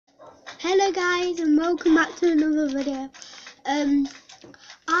Hello guys and welcome back to another video. I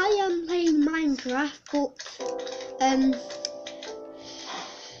am playing Minecraft, but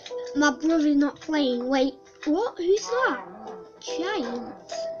my brother's not playing. Wait, what? Who's that? Giant.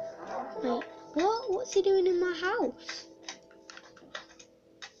 Wait, what? What's he doing in my house?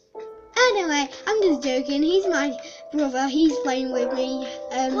 Anyway, I'm just joking. He's my brother. He's playing with me.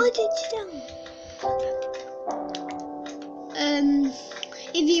 What did you do?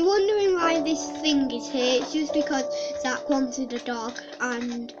 If you're wondering why this thing is here, it's just because Zach wanted a dog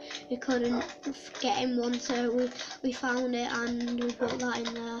and we couldn't get him one, so we found it and we put that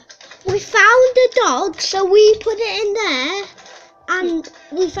in there. We found a dog, so we put it in there, and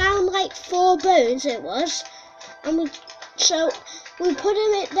we found like 4 bones it was, and we put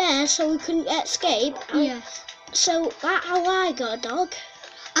him in there so we couldn't escape. Yes. So that's how I got a dog.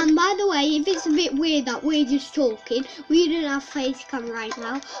 And by the way, if it's a bit weird that we're just talking, we don't have face cam right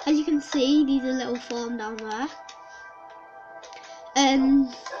now. As you can see, there's a little farm down there.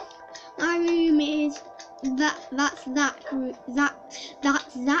 My room is that's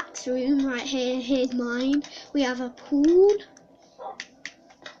Zach's room right here. Here's mine. We have a pool.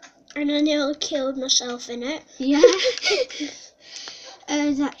 And I nearly killed myself in it. Yeah.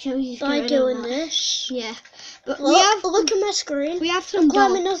 Zach shows you by doing this. Yeah. But look at my screen. We have some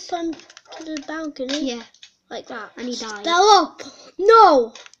climbing dogs. up onto the balcony. Yeah. Like that. And he died. Stop!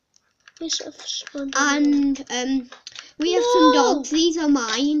 No! And we have some dogs. These are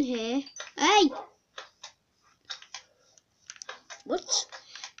mine here. Hey! What?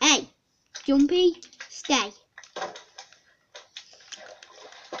 Hey! Jumpy, stay.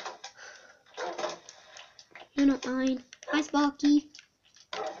 You're not mine. Hi, Sparky.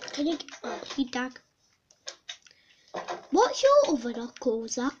 Can you? You dag. What's your other dog called,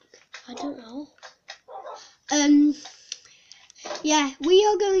 Zach? I don't know. Yeah, we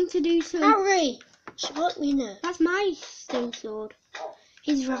are going to do some. Harry, what we know? That's my stone sword.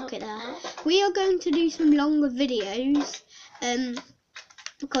 His rocket there. We are going to do some longer videos,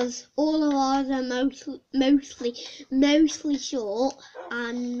 because all of ours are mostly short,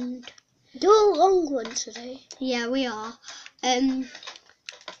 and do a long one today. Yeah, we are.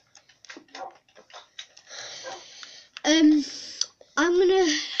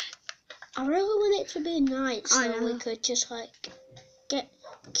 I really want it to be night so we could just like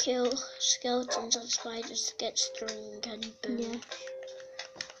kill skeletons and spiders to get string and bones. Yeah.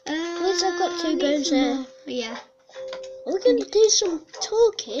 At least I've got 2 bones here. Yeah. We're gonna do some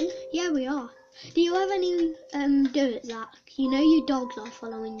talking. Yeah, we are. Do you have any dirt, Zach? You know your dogs are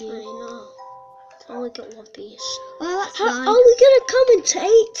following you. I know. I only got 1 piece. Well, that's fine. Are we gonna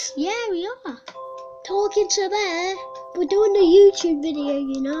commentate? Yeah, we are. Talking to there. We're doing a YouTube video,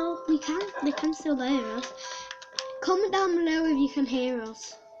 you know. We can. They can still hear us. Comment down below if you can hear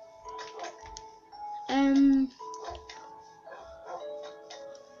us.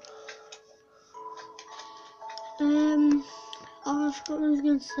 Oh, I forgot what I was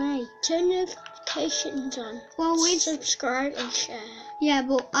going to say. Turn notifications on. Well, subscribe and share. Yeah,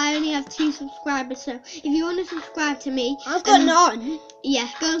 but I only have 2 subscribers, so if you want to subscribe to me, I've got none. Yeah,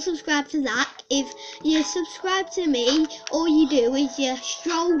 go and subscribe to Zach. If you subscribe to me, all you do is you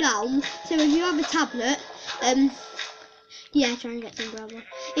scroll down. So if you have a tablet, yeah, try and get some brother.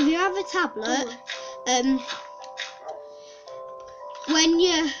 If you have a tablet,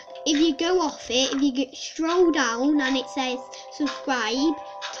 if you go off it, if you scroll down and it says subscribe,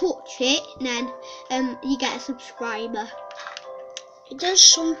 touch it, and then you get a subscriber. It does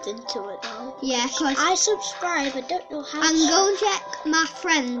something to it though. Yeah, cause I subscribe. I don't know how. And go and check my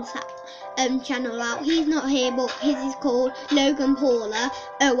friend's channel out. He's not here, but his is called Logan Paula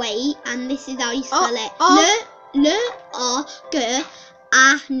 08, and this is how you spell it. L-O-G-A-N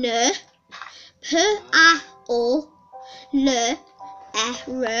P-A-O-L-E-R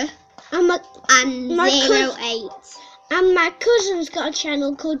and 08. And my cousin's got a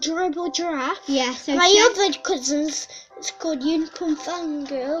channel called Dribble Giraffe. Yeah, so my other cousin's it's called Unicorn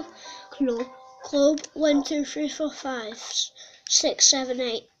Fangirl Club 1 2 3 4 5 6 7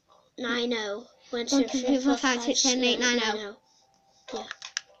 8 9 0 1 2 3 4 5 6 7 8 9 0. Yeah.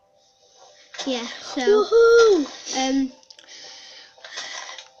 Yeah. So. Woohoo!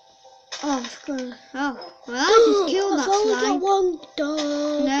 Oh, well, I just killed that slime. I've only got 1 dog.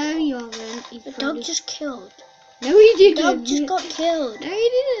 No, you haven't. The dog just killed. No, he didn't. The dog just got killed. No, he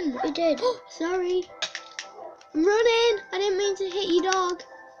didn't. He did. Sorry. I'm running. I didn't mean to hit your dog.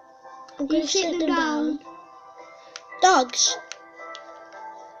 I'm going to sit them down. Dogs.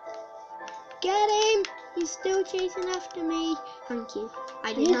 Get him. He's still chasing after me. Thank you.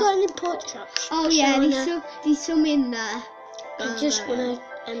 I did Have you not. got any pork chops? Oh yeah, there's some in there. I just want to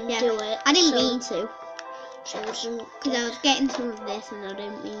and Yeah, do it. I didn't mean to, So it doesn't because I was getting some of this and I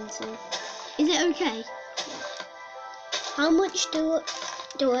didn't mean to. Is it okay? How much do it?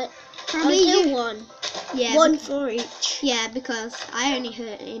 Probably I'll do you. one. Yeah. One for each. Yeah, because I only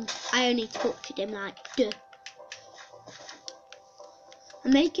hurt him. I only touched him like duh.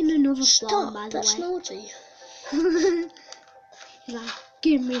 I'm making another spawn, by the That's way. naughty. He's like,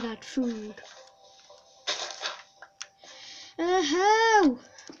 give me that food. Oh,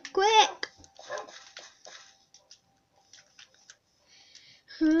 quick!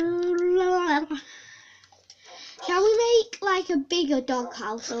 Shall we make like a bigger dog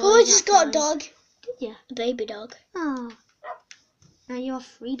house? Oh, I just got a dog. Did you? A baby dog. Oh. Now you have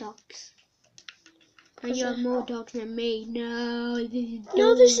 3 dogs. And you have more dogs than me. No, this is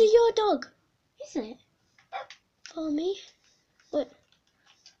No, this is your dog. Is it? For me. What?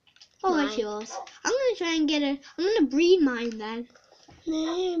 Oh, Mine. it's yours. I'm gonna try and get a. I'm gonna breed mine then.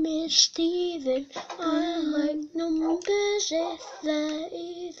 Name is Steven. I like numbers if they're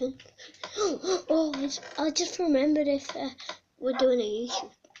even. Oh, I just remembered if we're doing a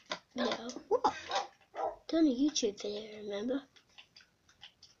YouTube video. What? Doing a YouTube video, remember?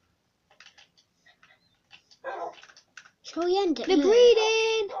 Shall we end it The here?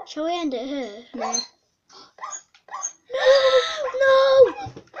 breeding. Shall we end it here? No. No!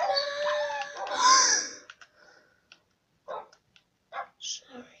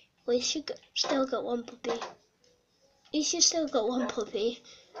 Sorry. We should still got one puppy. You should still got one puppy.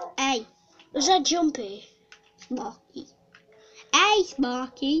 Hey, Was that Jumpy? Sparky. Hey,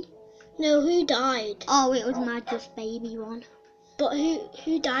 Sparky. No, who died? Oh, it was my just baby one. But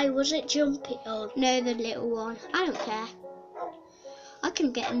who died? Was it Jumpy? Oh, No, the little one. I don't care. I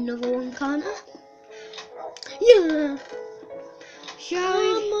can get another one, can't I? Yeah. Shall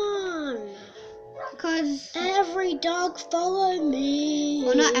we? come on! Because Every dog follow me.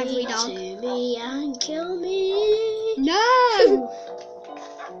 Well, not every dog. To me and kill me. no.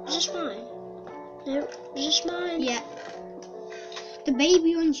 Is this mine? No, is this mine? Yeah. The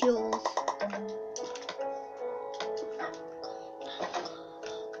baby one's yours.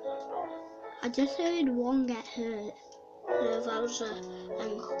 I just heard one get hurt. No, that was a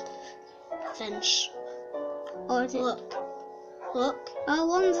fence. Or is it? Look. Look. Oh,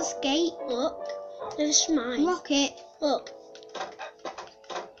 one's a skate. Look. This is mine. Rocket. Look.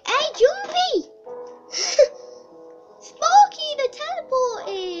 Hey, Jumpy! Sparky, the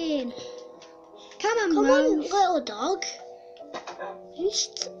teleporting. Come on, Come Rose. on, little dog.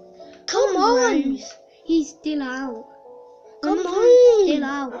 Come on. Rose. He's still out. Come One of on. them's still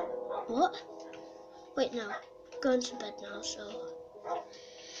out. What? Wait, no. Going to bed now, so.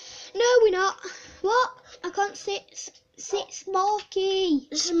 No, we're not. What? I can't sit Sparky.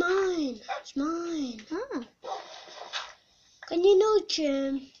 This is mine. It's mine. Ah. Can you know,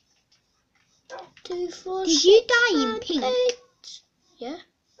 Jim? 2, 4, Did you 6, die in and pink? 8. Yeah.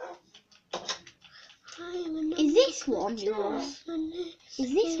 Is this one yours?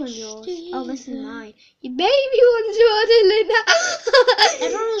 Is this one yours? Oh, this is mine. Your baby one's waddling now.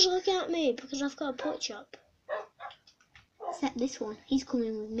 Everyone is looking at me because I've got a pork chop. Except this one. He's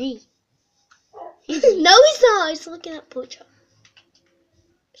coming with me. No, he's not. He's looking at pork chop.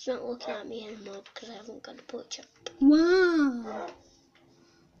 He's not looking at me anymore because I haven't got a pork chop. Wow.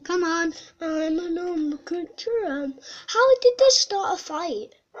 Come on. I'm a number cruncher. How did they start a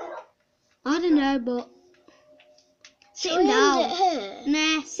fight? I don't know, but sit Shall him we down. end it here?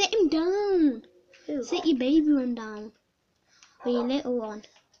 Nah, sit him down. Who? Sit your baby one down. Or your little one.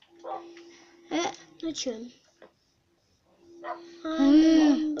 Which one? I'm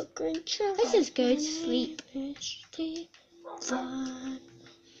a number cruncher. Let's just go to sleep.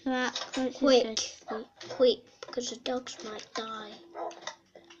 Quick, because the dogs might die.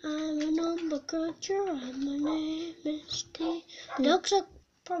 I'm a number cruncher, and my name is Steve. Dogs are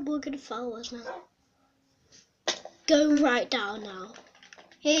probably going to follow us now. Go right down now.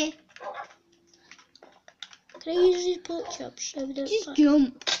 Here, Can I use these pork chops so we don't just fight?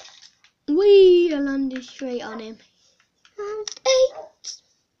 jump. We landed straight on him. And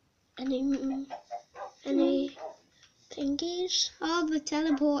 8. Any thingies? Oh, the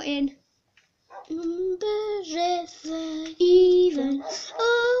teleporting. Numbers if they're even.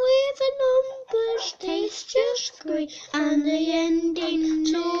 Oh, even numbers taste just great. And they end in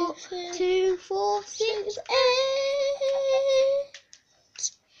 0, 2, 4, 6. 6, 8.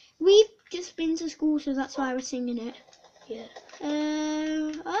 We've just been to school, so that's why we're singing it. Yeah.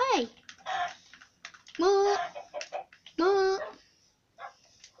 Hey. What?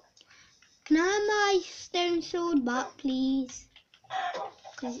 Can I have my stone sword back, please?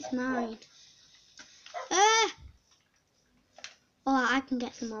 Because it's mine. Oh, I can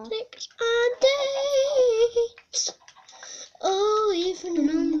get some more. 6 and 8. Oh, even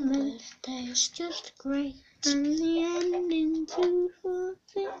numbers, there's just great. And the ending 2, 4,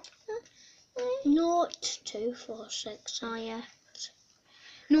 6. Not 2, 4, 6. Oh yeah.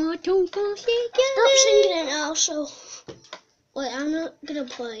 No, 2, 4, 6. Stop singing it now. So, wait, I'm not gonna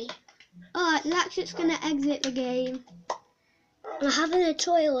play. Alright, Laxit's gonna exit the game. I'm having a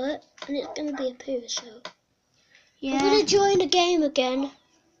toilet, and it's gonna be a poo. So, Yeah. I'm gonna join the game again.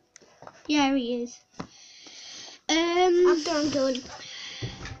 Yeah, he is. After I'm done.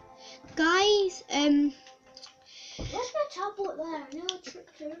 Guys, Where's my tablet there? I know I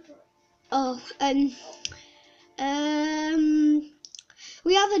tripped over it. oh,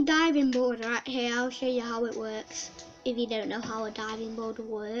 we have a diving board right here. I'll show you how it works. If you don't know how a diving board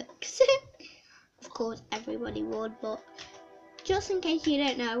works. Of course, everybody would, but just in case you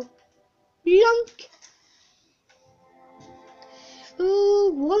don't know. Plonk!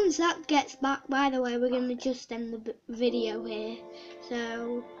 Ooh, once that gets back, by the way, we're going to just end the video here.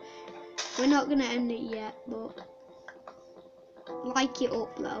 So, we're not going to end it yet, but like it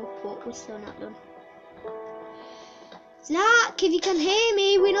up though, but we're still not done. Zach, if you can hear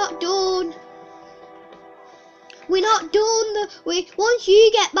me, we're not done. We're not done. Once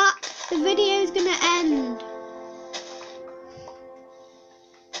you get back, the video's going to end.